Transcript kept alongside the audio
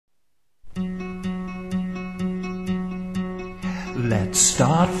Let's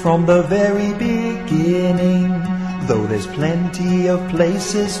start from the very beginning, though there's plenty of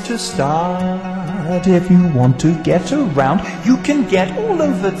places to start. If you want to get around, you can get all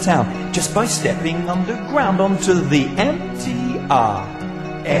over town just by stepping underground onto the MTR.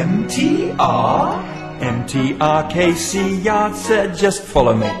 MTR? MTR KC said just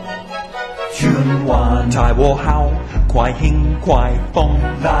follow me. 荃灣太和校快興快風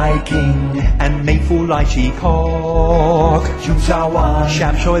Viking and 美孚來池角中沙灣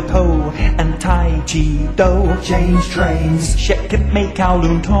Sham Shui Po and Tai Chi Do James Trains 石碣尾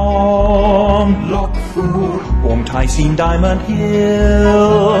Kowloon Tong 樂富黃太線 Diamond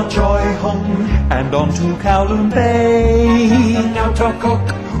Hill 再紅 and on to Kowloon Bay Ngao Tok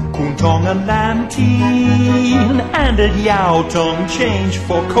Kok Kung Tong and Lantine and at Yao Tong change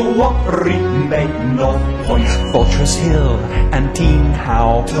for Kawarri Bay North Point Fortress Hill and Ting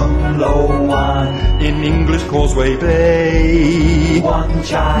Hao Tung Lo Wan in English Causeway Bay Wan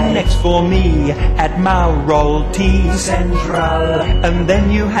Chai next for me at Mauralty Central and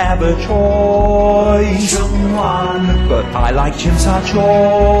then you have a choice Chung Wan but I like Chim Sa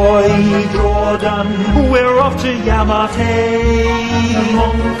Choi Jordan we're off to Yamate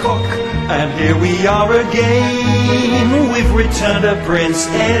Mong Kok and here we are again we've returned to Prince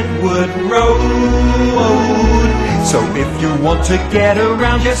Edward Road so if you want to get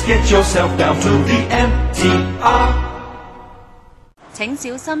around just get yourself down to the MTR 請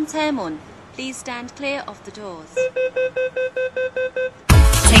小心車門 Please stand clear of the doors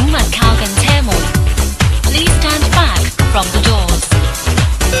請勿靠近車門 Please stand back from the doors